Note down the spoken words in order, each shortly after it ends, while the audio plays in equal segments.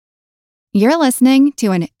You're listening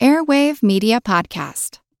to an Airwave Media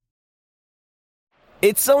Podcast.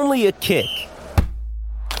 It's only a kick,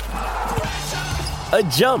 a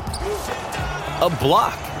jump, a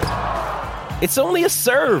block. It's only a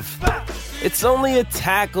serve. It's only a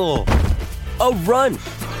tackle, a run.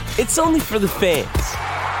 It's only for the fans.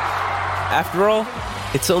 After all,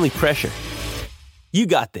 it's only pressure. You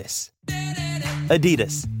got this.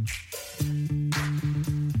 Adidas.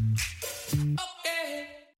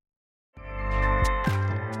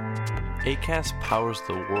 Acast powers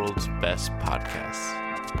the world's best podcasts.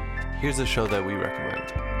 Here's a show that we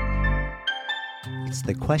recommend. It's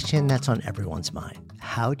the question that's on everyone's mind.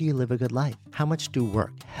 How do you live a good life? How much do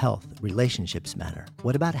work, health, relationships matter?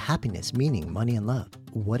 What about happiness, meaning, money, and love?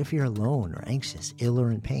 What if you're alone or anxious, ill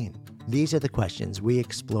or in pain? These are the questions we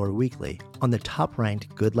explore weekly on the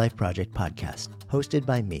top-ranked Good Life Project podcast, hosted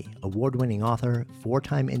by me, award-winning author,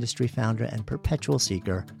 four-time industry founder, and perpetual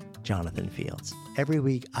seeker, Jonathan Fields. Every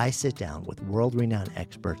week, I sit down with world-renowned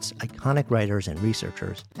experts, iconic writers, and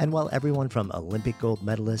researchers, and while everyone from Olympic gold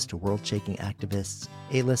medalists to world-shaking activists,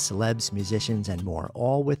 A-list celebs, musicians, and more,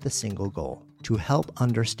 all with the single goal, to help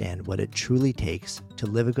understand what it truly takes to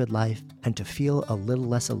live a good life and to feel a little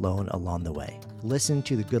less alone along the way. Listen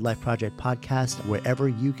to the Good Life Project podcast wherever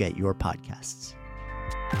you get your podcasts.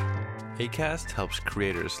 Acast helps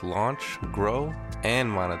creators launch, grow,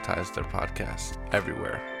 and monetize their podcasts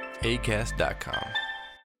everywhere. Acast.com.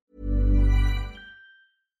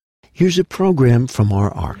 Here's a program from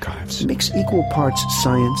our archives. Mix equal parts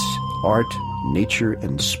science, art, nature,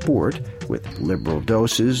 and sport with liberal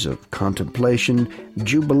doses of contemplation,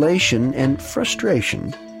 jubilation, and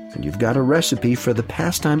frustration, and you've got a recipe for the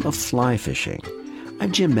pastime of fly fishing.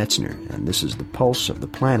 I'm Jim Metzner, and this is the Pulse of the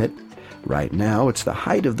Planet. Right now, it's the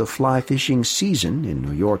height of the fly fishing season in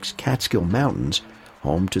New York's Catskill Mountains,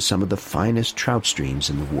 home to some of the finest trout streams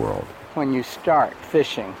in the world. When you start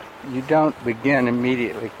fishing, you don't begin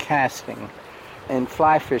immediately casting. In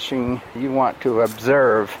fly fishing, you want to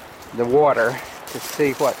observe the water to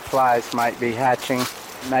see what flies might be hatching.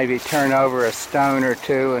 Maybe turn over a stone or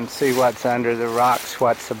two and see what's under the rocks,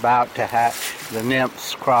 what's about to hatch. The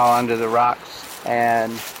nymphs crawl under the rocks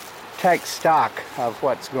and take stock of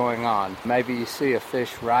what's going on. Maybe you see a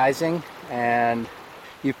fish rising and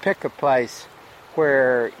you pick a place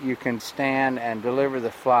where you can stand and deliver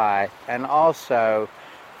the fly, and also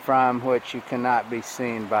from which you cannot be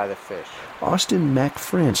seen by the fish. Austin Mac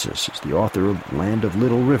Francis is the author of Land of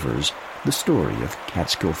Little Rivers, the story of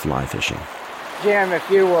Catskill fly fishing. Jim, if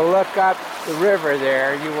you will look up the river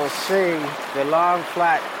there, you will see the long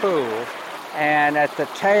flat pool, and at the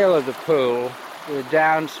tail of the pool, the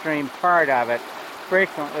downstream part of it,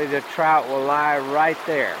 frequently the trout will lie right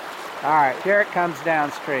there. All right, here it comes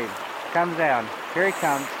downstream. Comes down. Here he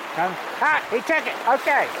comes. Ah, he took it.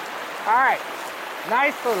 Okay. All right.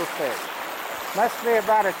 Nice little fish. Must be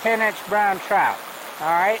about a 10-inch brown trout. All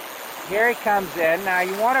right. Here he comes in. Now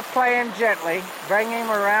you want to play him gently. Bring him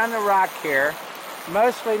around the rock here.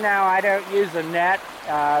 Mostly now I don't use a net.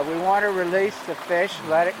 We want to release the fish,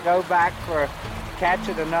 let it go back for catch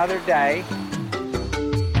it another day.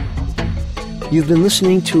 You've been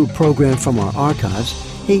listening to a program from our archives.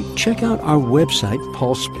 Hey, check out our website,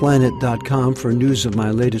 pulseplanet.com, for news of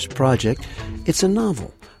my latest project. It's a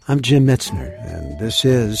novel. I'm Jim Metzner, and this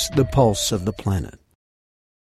is The Pulse of the Planet.